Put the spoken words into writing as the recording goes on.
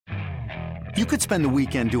You could spend the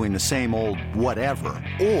weekend doing the same old whatever,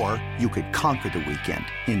 or you could conquer the weekend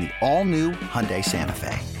in the all-new Hyundai Santa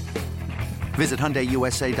Fe. Visit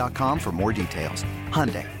HyundaiUSA.com for more details.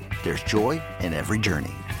 Hyundai, there's joy in every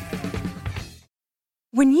journey.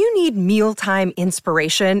 When you need mealtime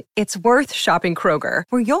inspiration, it's worth shopping Kroger,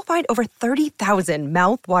 where you'll find over 30,000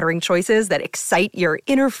 mouth-watering choices that excite your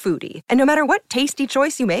inner foodie. And no matter what tasty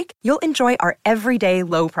choice you make, you'll enjoy our everyday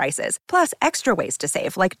low prices, plus extra ways to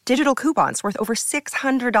save, like digital coupons worth over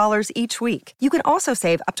 $600 each week. You can also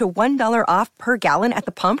save up to $1 off per gallon at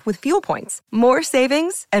the pump with fuel points. More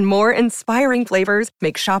savings and more inspiring flavors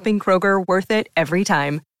make shopping Kroger worth it every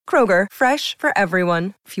time. Kroger, fresh for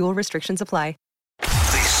everyone. Fuel restrictions apply.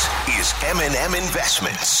 Is M&M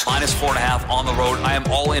Investments. -4.5 on the road. I am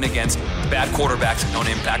all in against bad quarterbacks and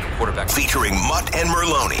non-impact quarterbacks. Featuring Mutt and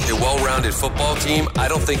Merloni. A well-rounded football team. I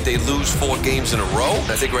don't think they lose 4 games in a row.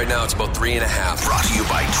 I think right now it's about 3.5. Brought to you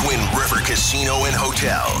by Twin River Casino and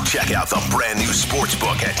Hotel. Check out the brand new sports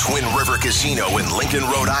book at Twin River Casino in Lincoln,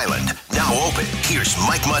 Rhode Island. Now open. Here's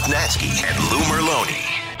Mike Mutnatsky and Lou Merloni.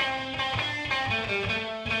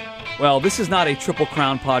 Well, this is not a Triple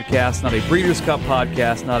Crown podcast, not a Breeders' Cup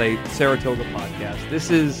podcast, not a Saratoga podcast. This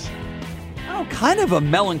is kind of a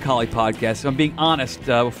melancholy podcast, if I'm being honest,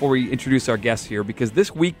 before we introduce our guests here, because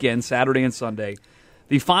this weekend, Saturday and Sunday,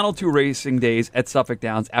 the final 2 racing days at Suffolk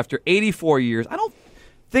Downs, after 84 years, I don't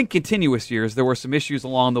think continuous years, there were some issues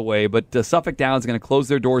along the way, but Suffolk Downs is going to close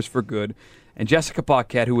their doors for good. And Jessica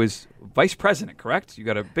Paquette, who is vice president, correct? You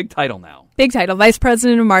got a big title now. Big title, vice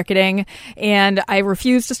president of marketing. And I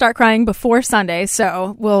refuse to start crying before Sunday,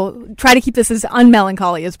 so we'll try to keep this as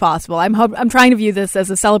unmelancholy as possible. I'm trying to view this as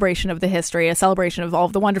a celebration of the history, a celebration of all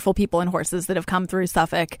of the wonderful people and horses that have come through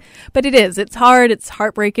Suffolk. But it's hard, it's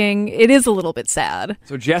heartbreaking, it is a little bit sad.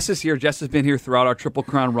 So Jess is here. Jess has been here throughout our Triple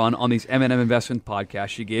Crown run on these M&M Investment podcasts.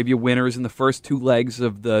 She gave you winners in the first 2 legs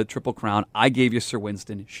of the Triple Crown. I gave you Sir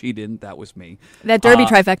Winston. She didn't. That was me. That Derby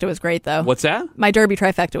trifecta was great, though. What's that? My Derby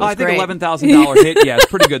trifecta was great. I think $11,000 hit. Yeah, it's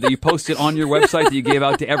pretty good that you posted on your website that you gave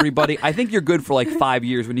out to everybody. I think you're good for like 5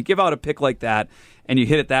 years. When you give out a pick like that and you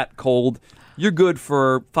hit it that cold, you're good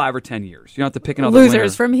for 5 or 10 years. You don't have to pick another losers winner.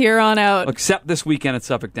 From here on out. Except this weekend at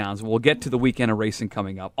Suffolk Downs. We'll get to the weekend of racing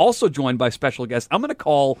coming up. Also joined by special guests. I'm going to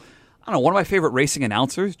call, one of my favorite racing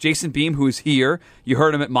announcers, Jason Beam, who's here. You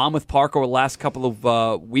heard him at Monmouth Park over the last couple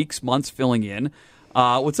of weeks, months filling in.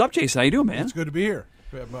 What's up, Jason? How you doing, man? It's good to be here.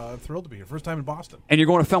 I'm thrilled to be here. First time in Boston. And you're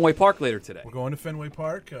going to Fenway Park later today. We're going to Fenway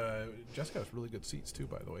Park. Jessica has really good seats too,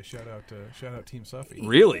 by the way. Shout out Team Suffy.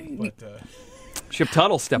 Really? But Chip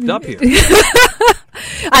Tuttle stepped up here.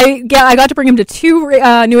 I got to bring him to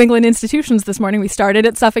 2 New England institutions this morning. We started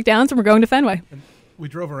at Suffolk Downs and we're going to Fenway. And we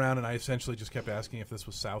drove around and I essentially just kept asking if this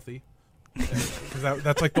was Southie. Because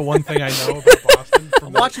that's like the one thing I know about Boston.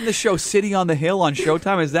 I'm watching the show City on the Hill on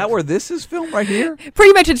Showtime. Is that where this is filmed right here?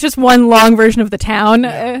 Pretty much it's just one long version of the town.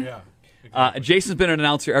 Yeah. Exactly. Jason's been an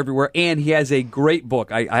announcer everywhere, and he has a great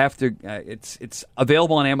book. I have to. It's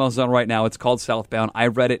available on Amazon right now. It's called Southbound. I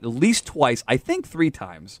read it at least twice. I think 3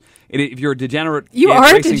 times. If you're a degenerate, you are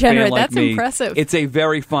a racing degenerate. fan like That's me, impressive. It's a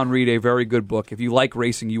very fun read, a very good book. If you like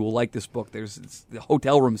racing, you will like this book. It's the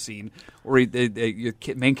hotel room scene where your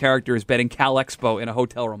main character is betting Cal Expo in a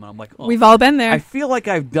hotel room, and I'm like, we've all been there. I feel like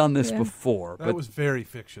I've done this before. That was very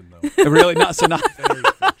fiction, though. Really not. So not.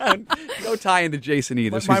 No tie into Jason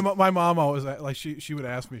either. My mom always like she would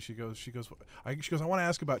ask me. She goes. I want to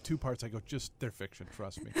ask about 2 parts. I go, just they're fiction.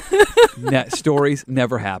 Trust me. Stories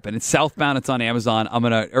never happen. It's Southbound. It's on Amazon. I'm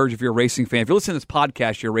going to urge, if you're a racing fan, if you're listening to this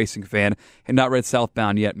podcast, you're a racing fan and not read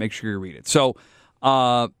Southbound yet, make sure you read it. So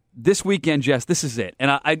this weekend, Jess, this is it.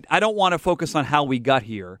 And I don't want to focus on how we got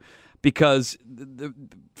here because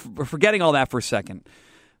forgetting all that for a second.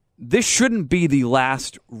 This shouldn't be the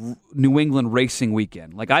last New England racing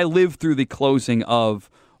weekend. Like, I lived through the closing of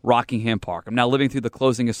Rockingham Park. I'm now living through the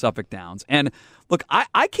closing of Suffolk Downs. And look,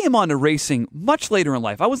 I came on to racing much later in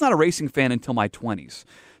life. I was not a racing fan until my 20s.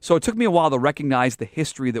 So it took me a while to recognize the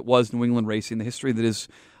history that was New England racing, the history that is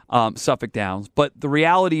Suffolk Downs. But the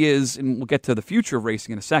reality is, and we'll get to the future of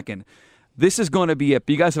racing in a second, this is going to be it.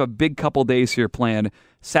 You guys have a big couple days here planned,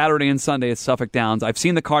 Saturday and Sunday at Suffolk Downs. I've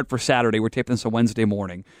seen the card for Saturday. We're taping this on Wednesday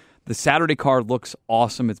morning. The Saturday card looks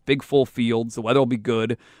awesome. It's big, full fields. The weather will be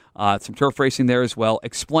good. Some turf racing there as well.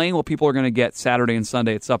 Explain what people are going to get Saturday and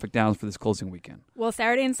Sunday at Suffolk Downs for this closing weekend. Well,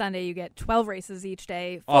 Saturday and Sunday, you get 12 races each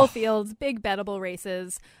day, full fields, big bettable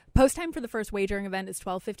races. Post time for the first wagering event is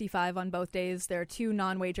 12:55 on both days. There are 2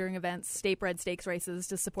 non-wagering events, state-bred stakes races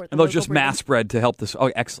to support the local. And those local just breeders. mass bred to help this.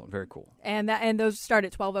 Oh, excellent. Very cool. And those start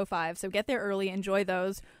at 12:05. So get there early, enjoy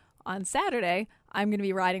those. On Saturday, I'm going to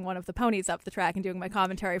be riding one of the ponies up the track and doing my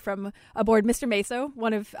commentary from aboard Mr. Meso.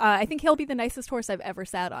 One of, I think he'll be the nicest horse I've ever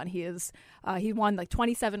sat on. He won like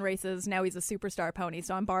 27 races. Now he's a superstar pony.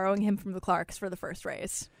 So I'm borrowing him from the Clarks for the first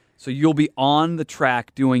race. So you'll be on the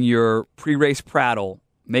track doing your pre-race prattle,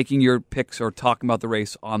 making your picks or talking about the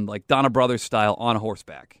race on like Donna Brothers style on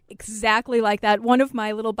horseback. Exactly like that. One of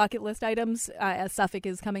my little bucket list items as Suffolk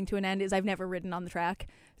is coming to an end is I've never ridden on the track.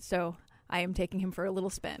 So I am taking him for a little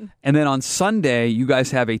spin. And then on Sunday, you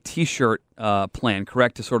guys have a T-shirt plan,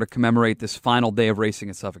 correct, to sort of commemorate this final day of racing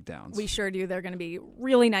at Suffolk Downs? We sure do. They're going to be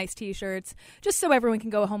really nice T-shirts, just so everyone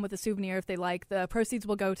can go home with a souvenir if they like. The proceeds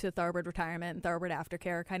will go to Thoroughbred Retirement and Thoroughbred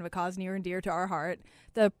Aftercare, kind of a cause near and dear to our heart.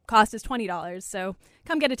 The cost is $20, so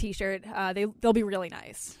come get a T-shirt. They'll be really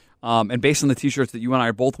nice. And based on the T-shirts that you and I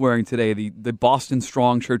are both wearing today, the Boston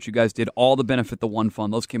Strong shirts you guys did, all the Benefit the One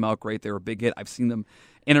Fund, those came out great. They were a big hit. I've seen them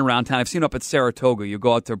in and around town. I've seen them up at Saratoga. You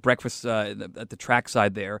go out to breakfast at the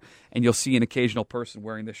trackside there, and you'll see an occasional person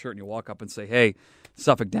wearing this shirt, and you walk up and say, hey,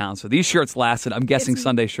 Suffolk Downs. So these shirts lasted. I'm guessing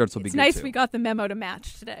Sunday shirts will be good, It's nice too. we got the memo to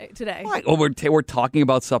match today. Right. Well, we're talking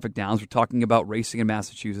about Suffolk Downs. We're talking about racing in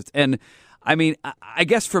Massachusetts. And, I mean, I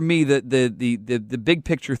guess for me, the big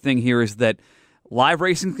picture thing here is that live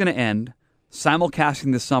racing is going to end,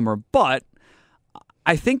 simulcasting this summer, but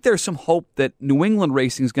I think there's some hope that New England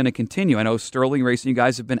racing is going to continue. I know Sterling Racing, you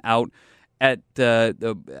guys have been out at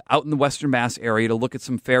out in the Western Mass area to look at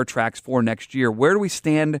some fair tracks for next year. Where do we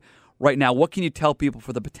stand right now? What can you tell people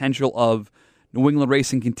for the potential of New England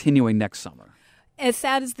racing continuing next summer? As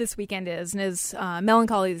sad as this weekend is, and as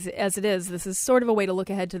melancholy as it is, this is sort of a way to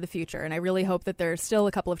look ahead to the future. And I really hope that there's still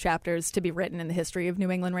a couple of chapters to be written in the history of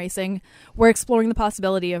New England racing. We're exploring the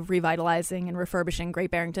possibility of revitalizing and refurbishing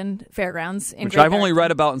Great Barrington Fairgrounds. Which I've only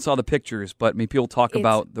read about and saw the pictures, but I mean, people talk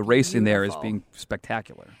about the racing there as being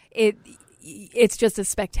spectacular. It's just a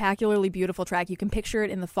spectacularly beautiful track. You can picture it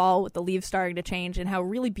in the fall with the leaves starting to change and how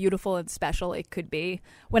really beautiful and special it could be.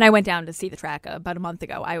 When I went down to see the track about a month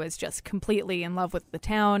ago, I was just completely in love with the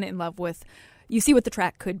town, in love with, you see what the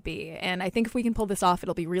track could be. And I think if we can pull this off,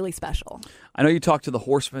 it'll be really special. I know you talk to the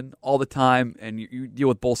horsemen all the time, and you deal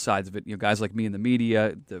with both sides of it. You know, guys like me in the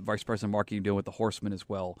media, the vice president of marketing, dealing with the horsemen as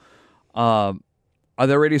well. Are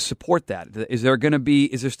they ready to support that? Is there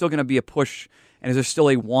still going to be a push? And is there still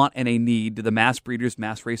a want and a need? Do the mass breeders,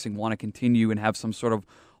 mass racing want to continue and have some sort of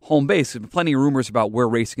home base? There's been plenty of rumors about where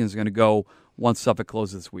racing is going to go once Suffolk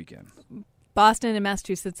closes this weekend. Boston and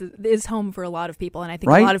Massachusetts is home for a lot of people, and I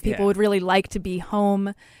think a lot of people would really like to be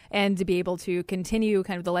home and to be able to continue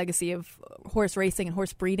kind of the legacy of horse racing and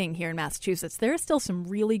horse breeding here in Massachusetts. There are still some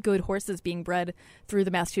really good horses being bred through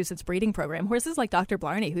the Massachusetts breeding program. Horses like Dr.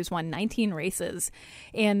 Blarney, who's won 19 races.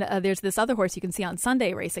 And there's this other horse you can see on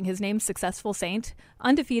Sunday racing. His name's Successful Saint,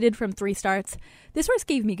 undefeated from 3 starts. This horse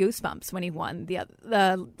gave me goosebumps when he won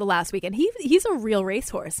the last weekend. He's a real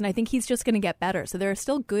racehorse, and I think he's just going to get better. So there are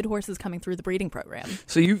still good horses coming through the breeding program.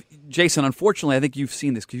 So Jason, unfortunately, I think you've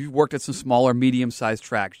seen this because you've worked at some smaller, medium-sized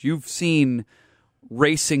tracks. You've seen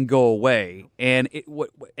racing go away, and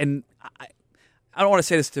I don't want to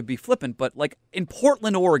say this to be flippant, but like in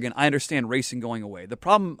Portland, Oregon, I understand racing going away. The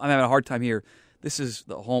problem, I'm having a hard time here. This is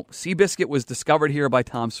the home. Seabiscuit was discovered here by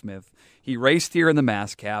Tom Smith. He raced here in the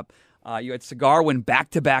Mass Cap. You had Cigar win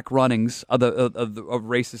back-to-back runnings of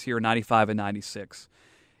races here in 95 and 96.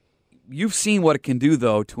 You've seen what it can do,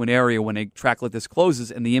 though, to an area when a track like this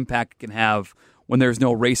closes and the impact it can have when there's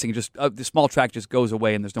no racing. Just the small track just goes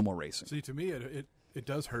away and there's no more racing. See, to me, it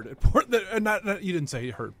does hurt. Not you didn't say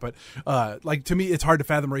it hurt, but like to me, it's hard to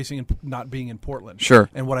fathom racing and not being in Portland. Sure.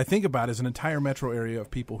 And what I think about is an entire metro area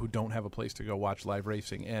of people who don't have a place to go watch live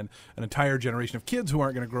racing, and an entire generation of kids who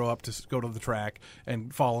aren't going to grow up to go to the track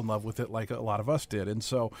and fall in love with it like a lot of us did. And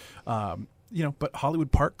so, but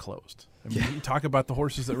Hollywood Park closed. I mean, you talk about the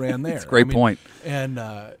horses that ran there. That's a great point. And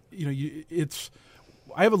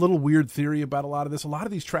I have a little weird theory about a lot of this. A lot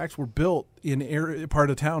of these tracks were built in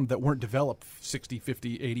part of town that weren't developed 60,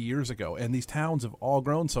 50, 80 years ago. And these towns have all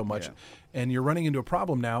grown so much. Yeah. And you're running into a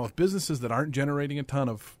problem now of businesses that aren't generating a ton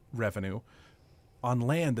of revenue on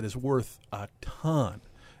land that is worth a ton.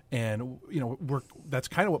 And, that's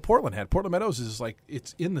kind of what Portland had. Portland Meadows is like,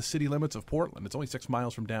 it's in the city limits of Portland. It's only 6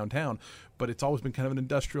 miles from downtown, but it's always been kind of an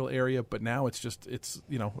industrial area. But now it's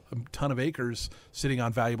a ton of acres sitting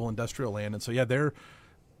on valuable industrial land. And so,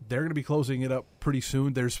 they're going to be closing it up pretty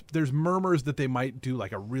soon. There's murmurs that they might do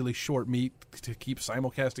like a really short meet to keep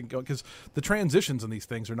simulcasting going, because the transitions in these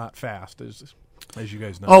things are not fast, as you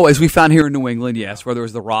guys know. Oh, as we found here in New England, yes, where there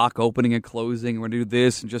was the Rock opening and closing, we're going to do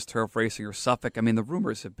this and just turf racing, or Suffolk. I mean, the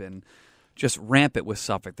rumors have been just rampant with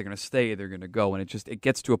Suffolk. They're going to stay, they're going to go, and it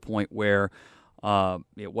gets to a point where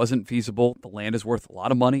It wasn't feasible. The land is worth a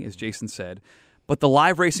lot of money, as Jason said. But the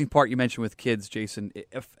live racing part you mentioned with kids, Jason,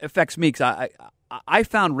 it affects me because I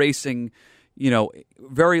found racing,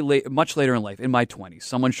 very late, much later in life, in my 20s.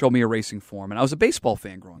 Someone showed me a racing form, and I was a baseball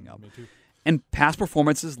fan growing up. Me too. And past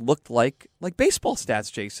performances looked like baseball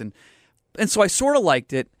stats, Jason. And so I sort of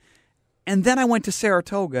liked it. And then I went to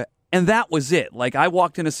Saratoga, and that was it. Like, I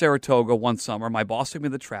walked into Saratoga one summer. My boss took me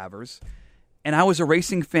to the Travers, and I was a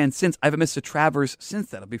racing fan since. I haven't missed a Travers since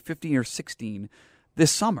then. I'll be 15 or 16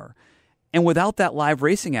 this summer. And without that live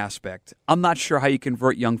racing aspect, I'm not sure how you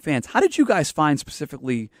convert young fans. How did you guys find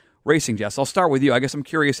specifically racing, Jess? I'll start with you. I guess I'm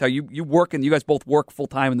curious how you work, and you guys both work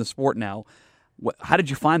full-time in the sport now. How did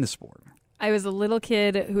you find the sport? I was a little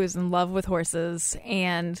kid who was in love with horses,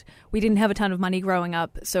 and we didn't have a ton of money growing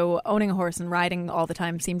up, so owning a horse and riding all the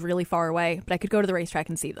time seemed really far away, but I could go to the racetrack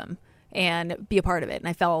and see them and be a part of it, and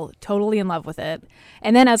I fell totally in love with it.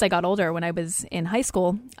 And then as I got older, when I was in high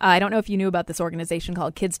school, I don't know if you knew about this organization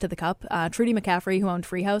called Kids to the Cup. Trudy McCaffrey, who owned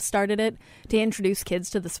Freehouse, started it to introduce kids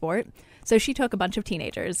to the sport. So she took a bunch of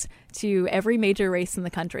teenagers to every major race in the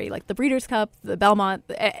country, like the Breeders' Cup, the Belmont,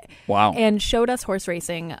 wow, and showed us horse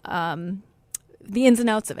racing, the ins and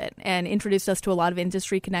outs of it, and introduced us to a lot of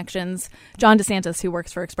industry connections. John DeSantis, who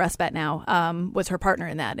works for ExpressBet now, was her partner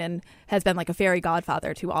in that and has been like a fairy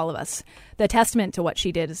godfather to all of us. The testament to what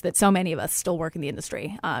she did is that so many of us still work in the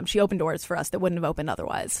industry. She opened doors for us that wouldn't have opened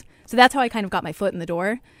otherwise. So that's how I kind of got my foot in the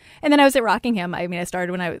door. And then I was at Rockingham. I mean, I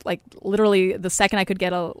started when I was literally the second I could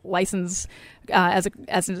get a license as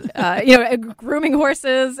grooming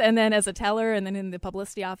horses, and then as a teller, and then in the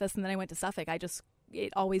publicity office, and then I went to Suffolk.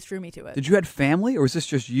 It always drew me to it. Did you have family, or was this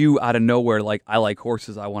just you out of nowhere? Like, I like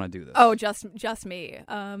horses, I want to do this. Oh, just me.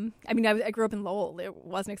 I grew up in Lowell. It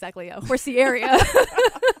wasn't exactly a horsey area.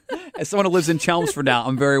 As someone who lives in Chelmsford now,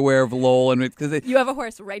 I'm very aware of Lowell, and you have a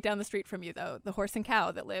horse right down the street from you, though. The Horse and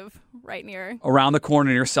Cow that live right near around the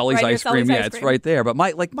corner near Sully's Ice Cream. Yeah, it's cream. right there. But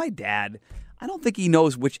my dad, I don't think he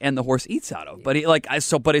knows which end the horse eats out of. But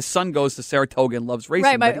but his son goes to Saratoga and loves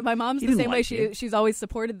racing. Right, my mom's the same way. She's always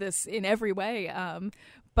supported this in every way.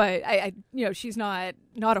 But she's not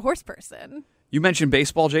a horse person. You mentioned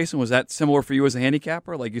baseball, Jason. Was that similar for you as a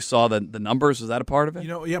handicapper? Like, you saw the numbers? Was that a part of it?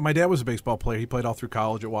 Yeah, my dad was a baseball player. He played all through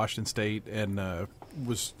college at Washington State, and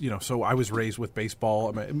so I was raised with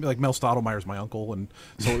baseball. Like Mel Stottlemyre's my uncle, and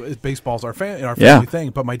so baseball's our family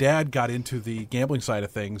thing. But my dad got into the gambling side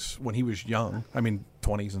of things when he was young.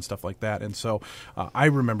 20s and stuff like that. And so I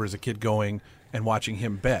remember as a kid going and watching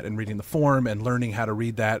him bet and reading the form and learning how to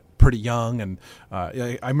read that pretty young. And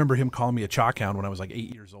I remember him calling me a chalk hound when I was like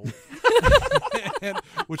 8 years old,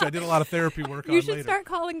 which I did a lot of therapy work on later. You should start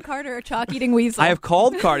calling Carter a chalk-eating weasel. I have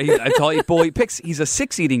called Carter. I tell you, he's a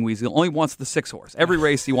 6-eating weasel. He only wants the 6 horse. Every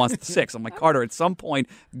race he wants the 6. I'm like, Carter, at some point,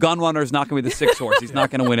 Gunrunner is not going to be the 6 horse. He's not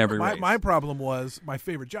going to win every race. My problem was my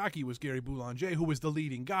favorite jockey was Gary Boulanger, who was the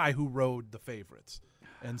leading guy who rode the favorites.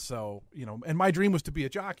 And so, and my dream was to be a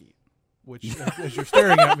jockey, which, as you're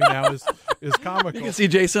staring at me now, is comical. You can see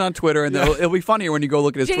Jason on Twitter, and it'll be funnier when you go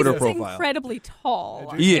look at his Twitter profile. Jason's incredibly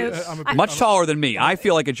tall. He is. Much taller than me. I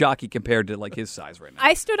feel like a jockey compared to his size right now.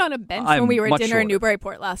 I stood on a bench when we were at dinner in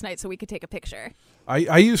Newburyport last night so we could take a picture. We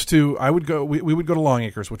would go to Long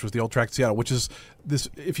Acres, which was the old track in Seattle, which is this.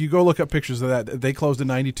 If you go look up pictures of that, they closed in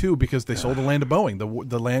 '92 because they sold the land to Boeing.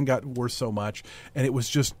 The land got worth so much, and it was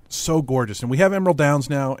just so gorgeous. And we have Emerald Downs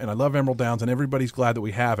now, and I love Emerald Downs, and everybody's glad that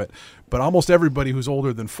we have it. But almost everybody who's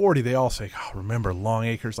older than 40, they all say, "Oh, remember Long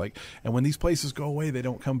Acres?" And when these places go away, they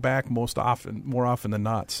don't come back more often than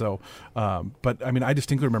not. So, but I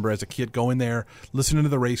distinctly remember as a kid going there, listening to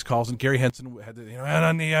the race calls, and Gary Henson had and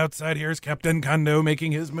on the outside here's Captain Kondo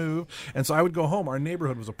making his move. And so I would go home. Our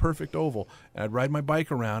neighborhood was a perfect oval, and I'd ride my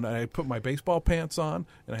bike around, and I'd put my baseball pants on,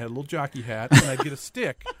 and I had a little jockey hat, and I'd get a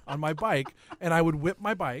stick on my bike, and I would whip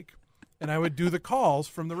my bike, and I would do the calls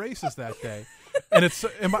from the races that day. And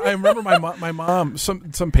I remember my mom,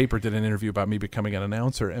 some paper did an interview about me becoming an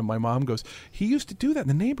announcer, and my mom goes, he used to do that, and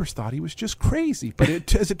the neighbors thought he was just crazy.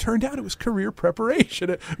 But as it turned out, it was career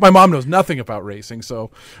preparation. My mom knows nothing about racing,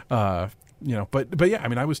 so but yeah,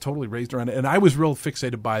 I was totally raised around it, and I was real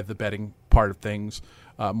fixated by the betting part of things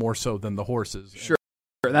more so than the horses. Sure.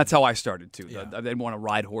 That's how I started too. Yeah. I didn't want to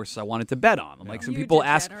ride horses; I wanted to bet on them. Like some people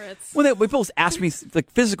ask, people ask me like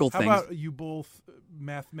physical things. How about you both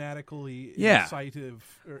mathematically incisive?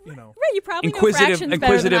 Right, you probably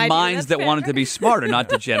inquisitive minds that wanted to be smarter, not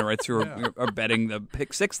degenerates who are betting the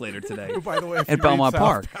pick 6 later today. By the way, at Belmont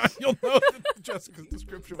Park, you'll know that Jessica's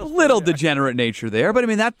description was a little degenerate nature there, but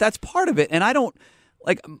that's part of it. And I don't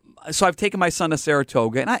So I've taken my son to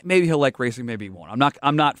Saratoga, and maybe he'll like racing, maybe he won't.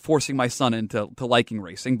 I'm not forcing my son into liking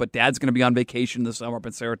racing, but Dad's going to be on vacation this summer up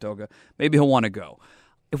in Saratoga. Maybe he'll want to go.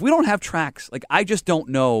 If we don't have tracks, I just don't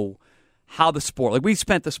know how the sport. We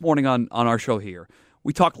spent this morning on our show here.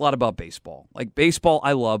 We talked a lot about baseball. Baseball,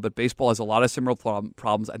 I love, but baseball has a lot of similar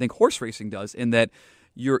problems. I think horse racing does, in that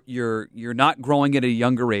you're not growing at a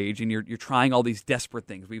younger age, and you're trying all these desperate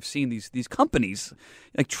things. We've seen these companies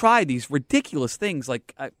try these ridiculous things.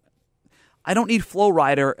 I don't need Flow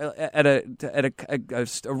Rider at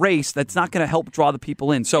a race that's not going to help draw the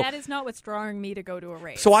people in. So that is not what's drawing me to go to a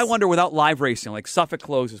race. So I wonder, without live racing, Suffolk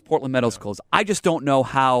closes, Portland Meadows closes, I just don't know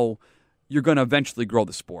how you're going to eventually grow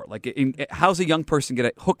the sport. How's a young person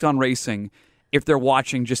get hooked on racing if they're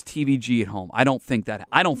watching just TVG at home? I don't think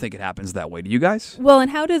it happens that way. Do you guys? Well, and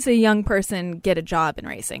how does a young person get a job in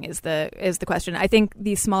racing is the question. I think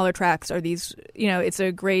these smaller tracks are these, it's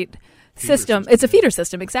a great system. It's a feeder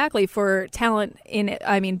system, exactly, for talent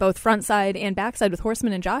in, both front side and backside, with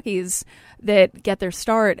horsemen and jockeys that get their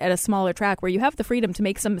start at a smaller track where you have the freedom to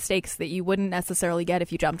make some mistakes that you wouldn't necessarily get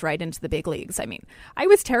if you jumped right into the big leagues. I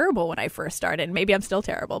was terrible when I first started. Maybe I'm still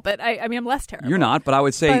terrible, but I'm less terrible. You're not, but I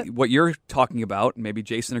would say what you're talking about, and maybe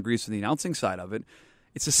Jason agrees with the announcing side of it,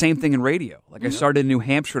 it's the same thing in radio. I started in New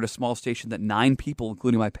Hampshire at a small station that 9 people,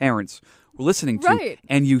 including my parents, were listening to, right.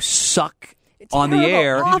 And you suck on the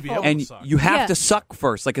air, awful. And you have to suck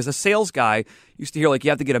first. As a sales guy, you used to hear you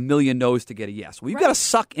have to get 1 million no's to get a yes. Well, you've got to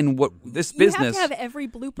suck in this business. You have to have every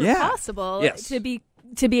blooper possible yes.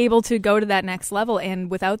 to be able to go to that next level.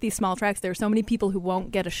 And without these small tracks, there are so many people who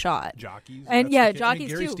won't get a shot. Jockeys. And jockeys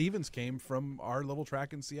Gary too. Stevens came from our little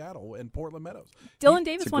track in Seattle in Portland Meadows. Dylan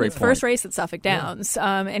Davis won his first race at Suffolk Downs,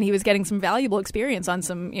 and he was getting some valuable experience on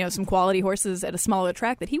some quality horses at a smaller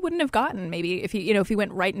track that he wouldn't have gotten maybe if he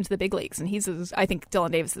went right into the big leagues. And I think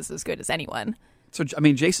Dylan Davis is as good as anyone. So,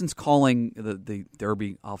 Jason's calling the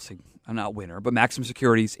Derby, obviously, not winner, but Maximum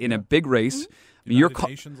Securities in a big race. Mm-hmm.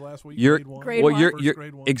 Nations last week. You did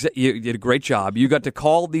a great job. You got to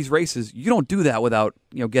call these races. You don't do that without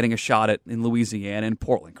getting a shot at in Louisiana and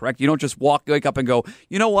Portland, correct? You don't just wake up and go,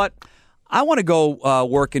 you know what? I want to go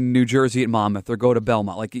work in New Jersey at Monmouth or go to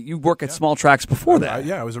Belmont. You work at small tracks before that.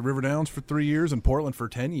 I was at River Downs for 3 years and Portland for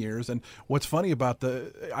 10 years. And what's funny about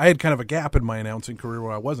I had kind of a gap in my announcing career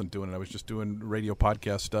where I wasn't doing it. I was just doing radio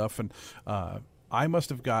podcast stuff. And I must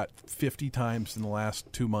have got 50 times in the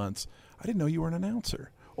last 2 months, I didn't know you were an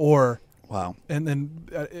announcer. Or, wow. And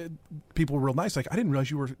then people were real nice. I didn't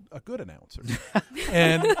realize you were a good announcer.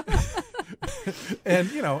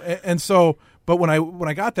 and so, but when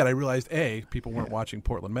I got that, I realized A, people weren't watching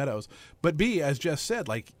Portland Meadows, but B, as Jess said,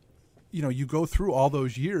 you go through all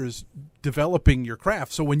those years developing your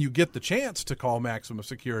craft. So when you get the chance to call Maximum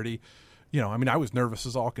Security, I was nervous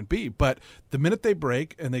as all can be, but the minute they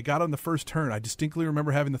break and they got on the first turn, I distinctly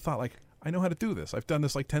remember having the thought, I know how to do this. I've done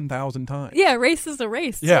this 10,000 times. Yeah, race is a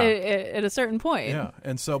race. Yeah. At a certain point. Yeah,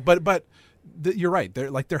 and so, but you're right.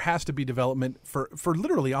 There has to be development for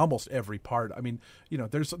literally almost every part.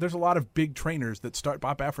 There's a lot of big trainers that start.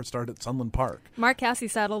 Bob Baffert started at Sunland Park. Mark Casse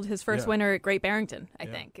saddled his first winner at Great Barrington, I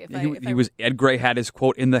think. Ed Gray had his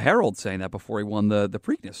quote in the Herald saying that before he won the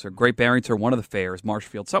Preakness, or Great Barrington, or one of the fairs,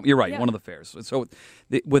 Marshfield. You're right, one of the fairs. So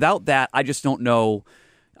without that, I just don't know.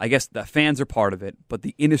 I guess the fans are part of it, but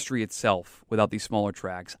the industry itself, without these smaller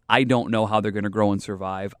tracks, I don't know how they're going to grow and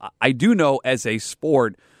survive. I do know, as a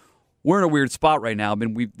sport, we're in a weird spot right now.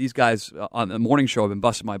 These guys on the morning show have been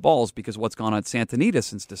busting my balls because of what's gone on at Santa Anita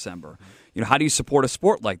since December. How do you support a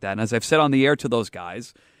sport like that? And as I've said on the air to those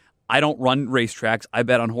guys, I don't run racetracks. I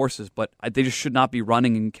bet on horses, but they just should not be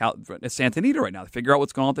running at Santa Anita right now. They figure out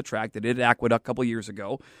what's going on at the track. They did at Aqueduct a couple of years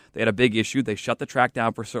ago. They had a big issue. They shut the track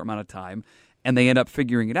down for a certain amount of time, and they end up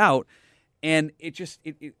figuring it out. And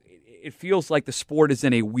it feels like the sport is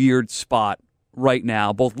in a weird spot right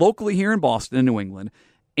now, both locally here in Boston and New England,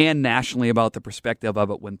 and nationally about the perspective of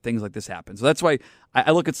it when things like this happen. So that's why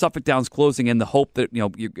I look at Suffolk Downs closing in the hope that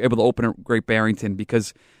you're able to open at Great Barrington,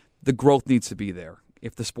 because the growth needs to be there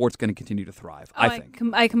if the sport's going to continue to thrive, I think.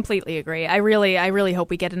 I completely agree. I really hope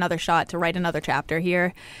we get another shot to write another chapter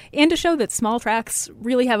here and to show that small tracks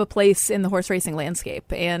really have a place in the horse racing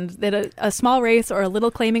landscape, and that a small race or a little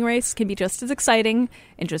claiming race can be just as exciting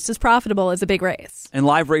and just as profitable as a big race. And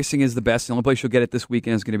live racing is the best. The only place you'll get it this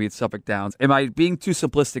weekend is going to be at Suffolk Downs. Am I being too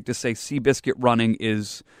simplistic to say Seabiscuit running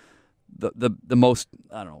is the most,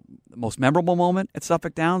 I don't know, the most memorable moment at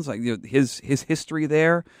Suffolk Downs? His history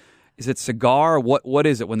there? Is it Cigar? What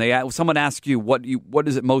is it? When someone asks you what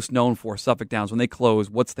is it most known for, Suffolk Downs, when they close,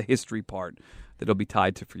 what's the history part that it'll be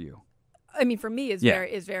tied to for you? For me, is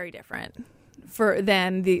very different.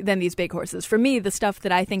 than these big horses. For me, the stuff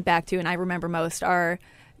that I think back to and I remember most are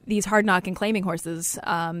these hard knock and claiming horses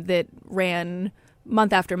that ran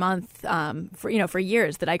month after month for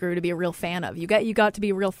years that I grew to be a real fan of. You got to be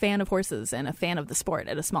a real fan of horses and a fan of the sport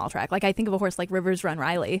at a small track. Like I think of a horse like Rivers Run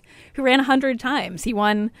Riley, who ran 100 times. He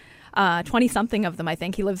won 20-something of them, I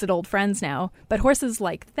think. He lives at Old Friends now. But horses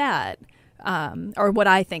like that are what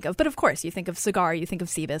I think of. But of course, you think of Cigar, you think of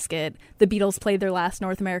Seabiscuit. The Beatles played their last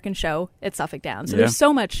North American show at Suffolk Downs. So there's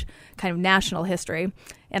so much kind of national history.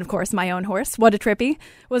 And of course, my own horse, What a Trippy,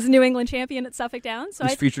 was a New England champion at Suffolk Downs. So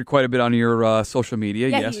he's featured quite a bit on your social media.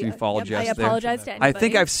 You follow Jess there. I apologize to anybody. I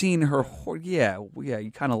think I've seen her. Yeah, you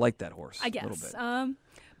kind of like that horse. I guess. A little bit.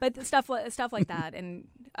 But the stuff like that, and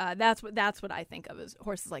that's what I think of as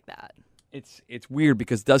horses like that. It's weird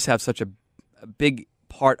because it does have such a big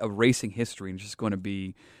part of racing history and just going to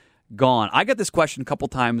be gone. I got this question a couple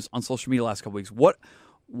times on social media the last couple weeks.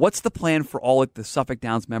 What's the plan for all the Suffolk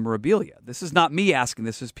Downs memorabilia? This is not me asking.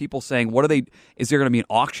 This is people saying, is there going to be an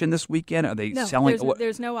auction this weekend? Are they selling?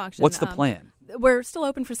 There's no auction. What's the plan? We're still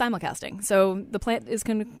open for simulcasting, so the plan is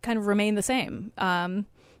going to kind of remain the same.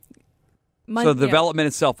 So the development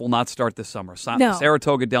itself will not start this summer. No.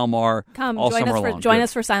 Saratoga, Del Mar, all summer long. Join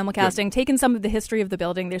us for simulcasting. Good. Take in some of the history of the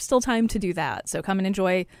building. There's still time to do that. So come and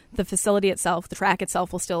enjoy the facility itself. The track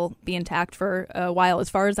itself will still be intact for a while, as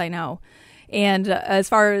far as I know. And as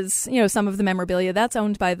far as some of the memorabilia, that's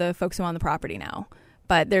owned by the folks who own the property now.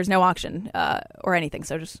 But there's no auction or anything,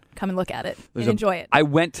 so just come and look at it and enjoy it. I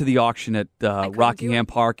went to the auction at Rockingham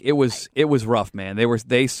Park. It was rough, man.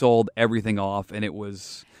 They sold everything off, and it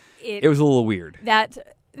was a little weird.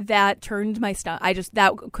 That turned my stomach.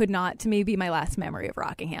 That could not, to me, be my last memory of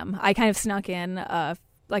Rockingham. I kind of snuck in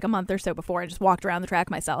like a month or so before and just walked around the track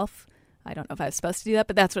myself. I don't know if I was supposed to do that,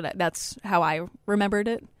 but that's how I remembered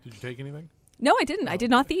it. Did you take anything? No, I didn't. I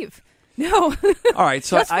did not thieve. No. All right,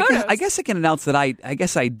 so I guess I can announce that I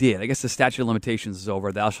guess I did. I guess the statute of limitations is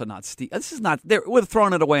over. Thou shalt not steal. This is not. We're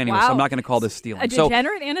throwing it away anyway, so I'm not going to call this stealing. A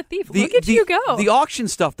degenerate and a thief. Look at you go. The auction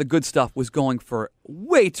stuff, the good stuff, was going for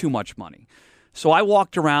way too much money. So I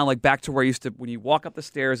walked around like back to where I used to. When you walk up the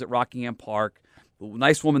stairs at Rockingham Park, a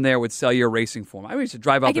nice woman there would sell you a racing form. I used to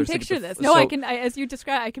drive out there. I can picture this. No, I can. As you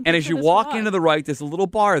describe, I can. And as you walk into the right, there's a little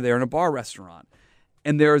bar there and a bar restaurant,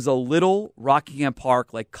 and there's a little Rockingham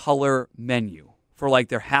Park like color menu for like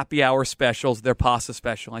their happy hour specials, their pasta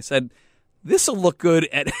special. I said, this will look good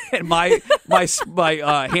at my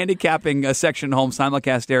handicapping section home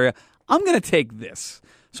simulcast area. I'm going to take this.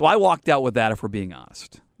 So I walked out with that, if we're being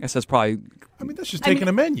honest. I guess that's probably... I mean, that's just taking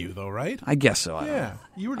a menu, though, right? I guess so. Yeah.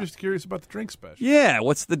 You were just curious about the drink special. Yeah.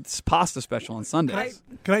 What's the pasta special on Sundays?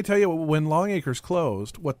 Can I tell you, when Longacres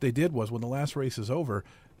closed, what they did was when the last race is over,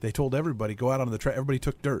 they told everybody, go out on the track. Everybody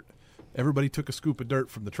took dirt. Everybody took a scoop of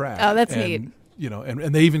dirt from the track. Oh, that's neat.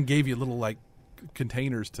 And they even gave you little like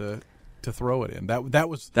containers to throw it in.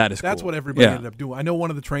 That's cool. what everybody ended up doing. I know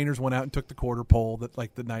one of the trainers went out and took the quarter pole that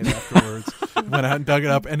like the night afterwards, went out and dug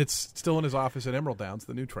it up, and it's still in his office at Emerald Downs,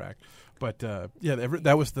 the new track. But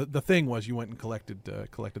that was the thing was you went and collected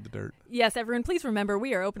the dirt. Yes, everyone, please remember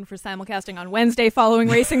we are open for simulcasting on Wednesday following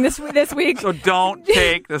racing this week. So don't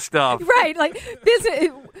take the stuff. Right, like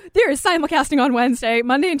there is simulcasting on Wednesday.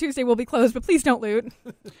 Monday and Tuesday will be closed, but please don't loot.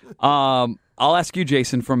 I'll ask you,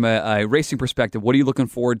 Jason, from a racing perspective, what are you looking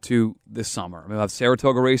forward to this summer? We have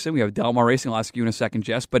Saratoga racing, we have Del Mar racing. I'll ask you in a second,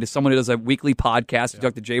 Jess. But as someone who does a weekly podcast, you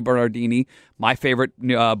talked to Jay Bernardini, my favorite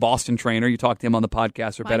Boston trainer. You talked to him on the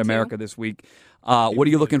podcast for Bet America this week. What are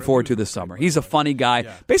you looking forward to this summer? He's a funny guy.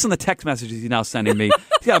 Yeah. Based on the text messages he's now sending me,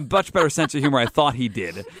 he's got a much better sense of humor I thought he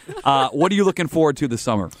did. What are you looking forward to this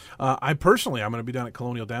summer? I'm going to be down at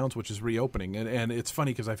Colonial Downs, which is reopening. And it's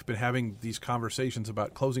funny because I've been having these conversations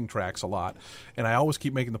about closing tracks a lot. And I always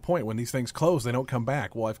keep making the point, when these things close, they don't come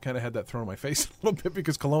back. Well, I've kind of had that thrown in my face a little bit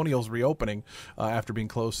because Colonial's reopening after being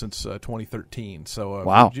closed since 2013. So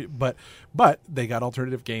wow. But they got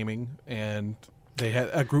alternative gaming, and they had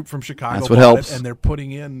a group from Chicago. That's what helps. And they're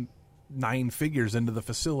putting in 9 figures into the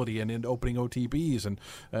facility and into opening OTBs and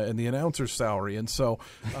the announcer's salary. And so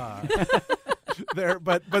they're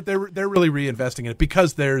really reinvesting in it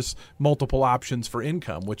because there's multiple options for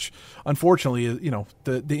income, which unfortunately is,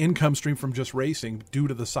 the income stream from just racing due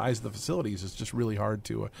to the size of the facilities is just really hard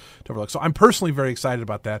to overlook. So I'm personally very excited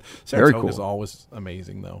about that. Saratoga is always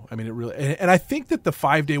amazing, though. I mean, it really, and I think that the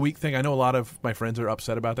 5-day week thing, I know a lot of my friends are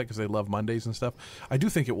upset about that because they love Mondays and stuff. I do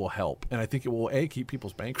think it will help, and I think it will keep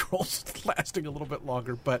people's bankrolls lasting a little bit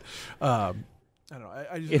longer, but I don't know.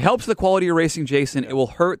 It helps the quality of racing, Jason. Yeah. It will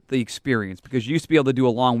hurt the experience because you used to be able to do a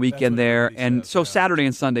long weekend there, and Saturday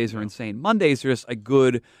and Sundays are insane. Mondays are just a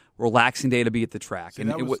good relaxing day to be at the track. See,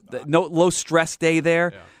 And that was- no low stress day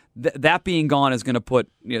there. Yeah. That being gone is going to put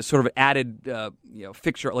sort of an added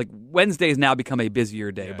fixture. Like Wednesdays now become a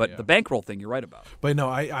busier day, but the bankroll thing you're right about. But no,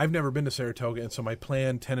 I've never been to Saratoga, and so my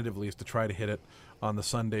plan tentatively is to try to hit it on the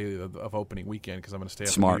Sunday of opening weekend because I'm going to stay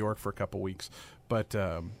up in New York for a couple weeks. But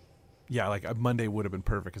yeah, like Monday would have been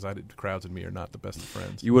perfect because the crowds and me are not the best of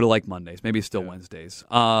friends. You would have liked Mondays, maybe still Wednesdays.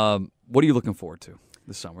 What are you looking forward to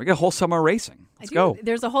this summer? We got a whole summer of racing. Let's go.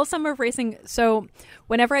 There's a whole summer of racing. So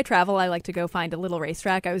whenever I travel, I like to go find a little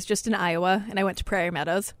racetrack. I was just in Iowa, and I went to Prairie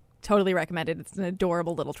Meadows. Totally recommend it. It's an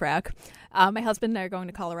adorable little track. My husband and I are going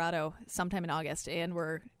to Colorado sometime in August, and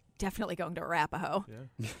we're definitely going to Arapahoe.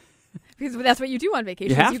 Yeah. Because that's what you do on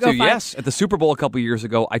vacation. You have to, yes. At the Super Bowl a couple years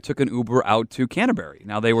ago, I took an Uber out to Canterbury.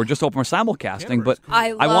 Now, they were just open for simulcasting, but cool.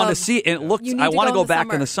 I want to see it. And it looks, I want to go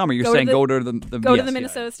back in the summer. You're saying go to the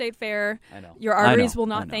Minnesota State Fair. I know. Your arteries will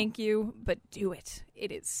not thank you, but do it. It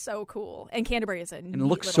is so cool. And Canterbury is and it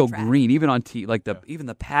looks so track. green, even on even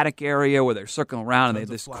the paddock area where they're circling around and they have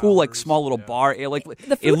this cool, like, small little bar. It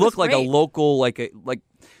looked like a local,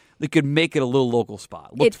 they could make it a little local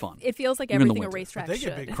spot. It looked fun. It feels like everything a racetrack should. They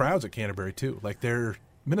get big crowds at Canterbury, too. Like,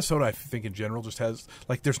 Minnesota, I think, in general, just has,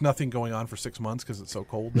 like, there's nothing going on for 6 months because it's so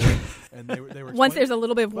cold there. And they were once there's a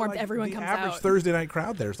little bit of warmth, everyone comes out. The average Thursday night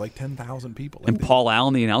crowd there is like 10,000 people. And Paul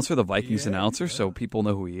Allen, the announcer, the Vikings announcer, so people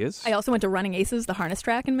know who he is. I also went to Running Aces, the harness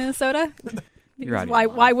track in Minnesota. You're out of why your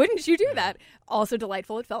mind. why wouldn't you do that? Also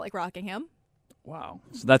delightful. It felt like Rockingham. Wow.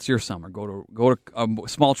 So that's your summer. Go to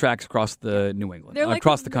small tracks across the New England,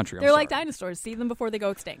 across the country. They're like dinosaurs. See them before they go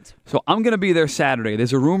extinct. So I'm going to be there Saturday.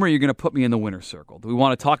 There's a rumor you're going to put me in the winner's circle. Do we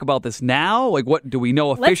want to talk about this now? Like, what do we know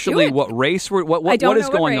officially? What race? What is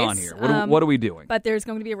going on here? What are we doing? But there's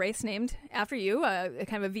going to be a race named after you, a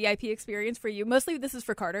kind of a VIP experience for you. Mostly, this is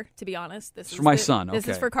for Carter. To be honest, this is for my son. This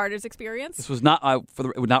is for Carter's experience. This was not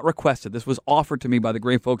not requested. This was offered to me by the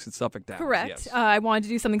great folks at Suffolk Downs. Correct. Yes. I wanted to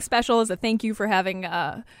do something special as a thank you for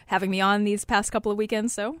having me on these past couple of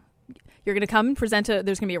weekends. So you're going to come present there's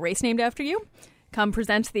going to be a race named after you. Come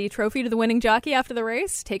present the trophy to the winning jockey after the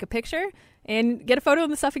race, take a picture, and get a photo in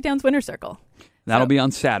the Suffolk Downs Winner's Circle. That'll be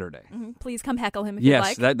on Saturday. Mm-hmm. Please come heckle him if you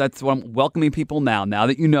like. Yes, that's what I'm welcoming people now. Now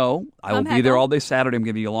that you know, I will be there all day Saturday. I'm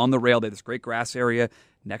going to be along the rail. They have this great grass area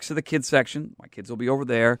next to the kids section. My kids will be over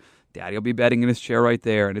there. Daddy will be betting in his chair right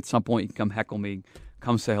there. And at some point, you can come heckle me,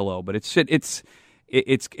 come say hello. But it's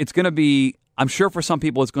going to be. I'm sure for some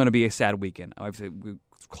people it's going to be a sad weekend.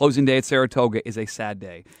 Closing day at Saratoga is a sad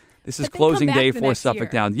day. This is closing day for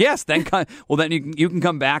Suffolk Downs. Yes, then you can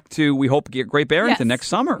come back to, we hope, get Great Barrington next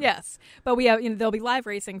summer. Yes, but we have there'll be live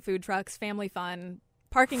racing, food trucks, family fun.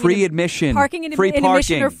 Parking free admission. Parking and free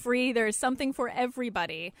admission are free. There is something for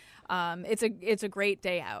everybody. It's a great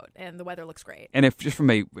day out, and the weather looks great. And if you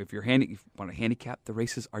want to handicap, the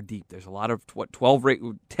races are deep. There's a lot of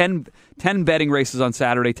 10 betting races on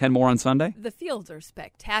Saturday, 10 more on Sunday. The fields are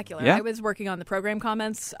spectacular. Yeah. I was working on the program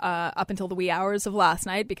comments up until the wee hours of last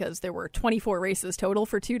night because there were 24 races total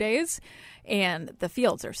for 2 days, and the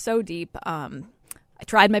fields are so deep. I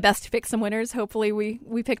tried my best to pick some winners. Hopefully,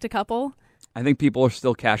 we picked a couple. I think people are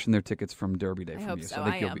still cashing their tickets from Derby Day. I hope you. So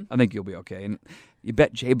I think you'll be okay. And you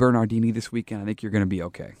bet Jay Bernardini this weekend. I think you're going to be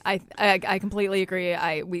okay. I completely agree.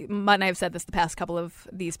 Mutt and I have said this the past couple of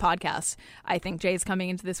these podcasts. I think Jay's coming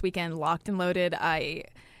into this weekend locked and loaded.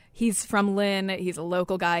 He's from Lynn. He's a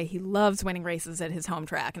local guy. He loves winning races at his home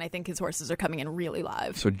track, and I think his horses are coming in really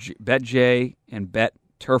live. So bet Jay and bet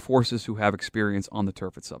turf horses who have experience on the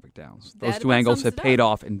turf at Suffolk Downs. Those two angles have paid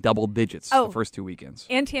off in double digits the first 2 weekends.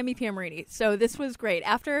 And Tammy Piamarini. So this was great.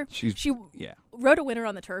 After she rode a winner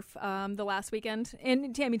on the turf the last weekend,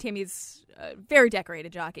 and Tammy's a very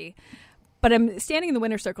decorated jockey. But I'm standing in the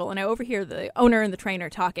winner's circle, and I overhear the owner and the trainer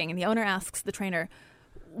talking, and the owner asks the trainer,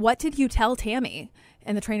 "What did you tell Tammy?"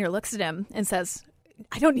 And the trainer looks at him and says,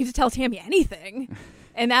 "I don't need to tell Tammy anything."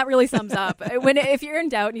 And that really sums up. If you're in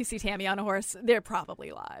doubt and you see Tammy on a horse, they're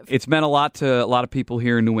probably live. It's meant a lot to a lot of people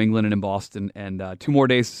here in New England and in Boston. And 2 more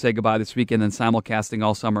days to say goodbye this weekend, then simulcasting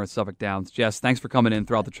all summer at Suffolk Downs. Jess, thanks for coming in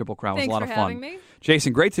throughout the Triple Crown. It was a lot of fun. Thanks for having me.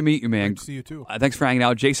 Jason, great to meet you, man. Great to see you, too. Thanks for hanging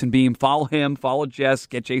out. Jason Beam. Follow him. Follow Jess.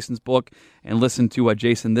 Get Jason's book and listen to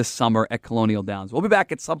Jason this summer at Colonial Downs. We'll be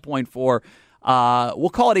back at some point for, we'll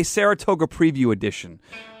call it a Saratoga preview edition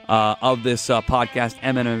of this podcast,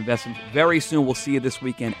 M&M Investments. Very soon, we'll see you this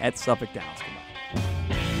weekend at Suffolk Downs.